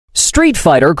Street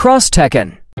Fighter X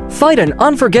Tekken. Fight an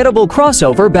unforgettable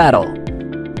crossover battle.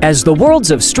 As the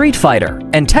worlds of Street Fighter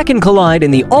and Tekken collide in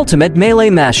the ultimate melee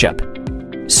mashup,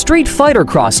 Street Fighter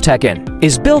X Tekken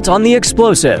is built on the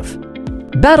explosive,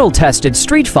 battle-tested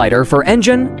Street Fighter for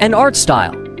engine and art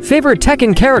style. Favorite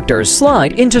Tekken characters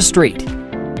slide into Street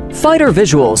Fighter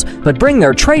visuals but bring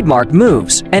their trademark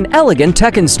moves and elegant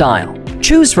Tekken style.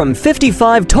 Choose from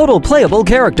 55 total playable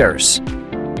characters,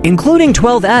 including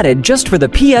 12 added just for the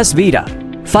PS Vita.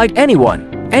 Fight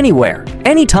anyone, anywhere,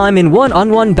 anytime in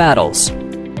one-on-one battles,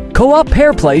 co-op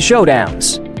pair play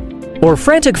showdowns, or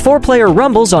frantic 4-player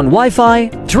rumbles on Wi-Fi,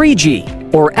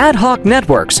 3G, or ad-hoc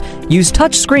networks. Use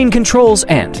touchscreen controls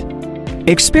and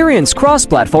experience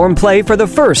cross-platform play for the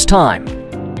first time,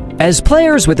 as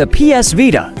players with a PS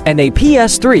Vita and a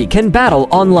PS3 can battle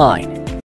online.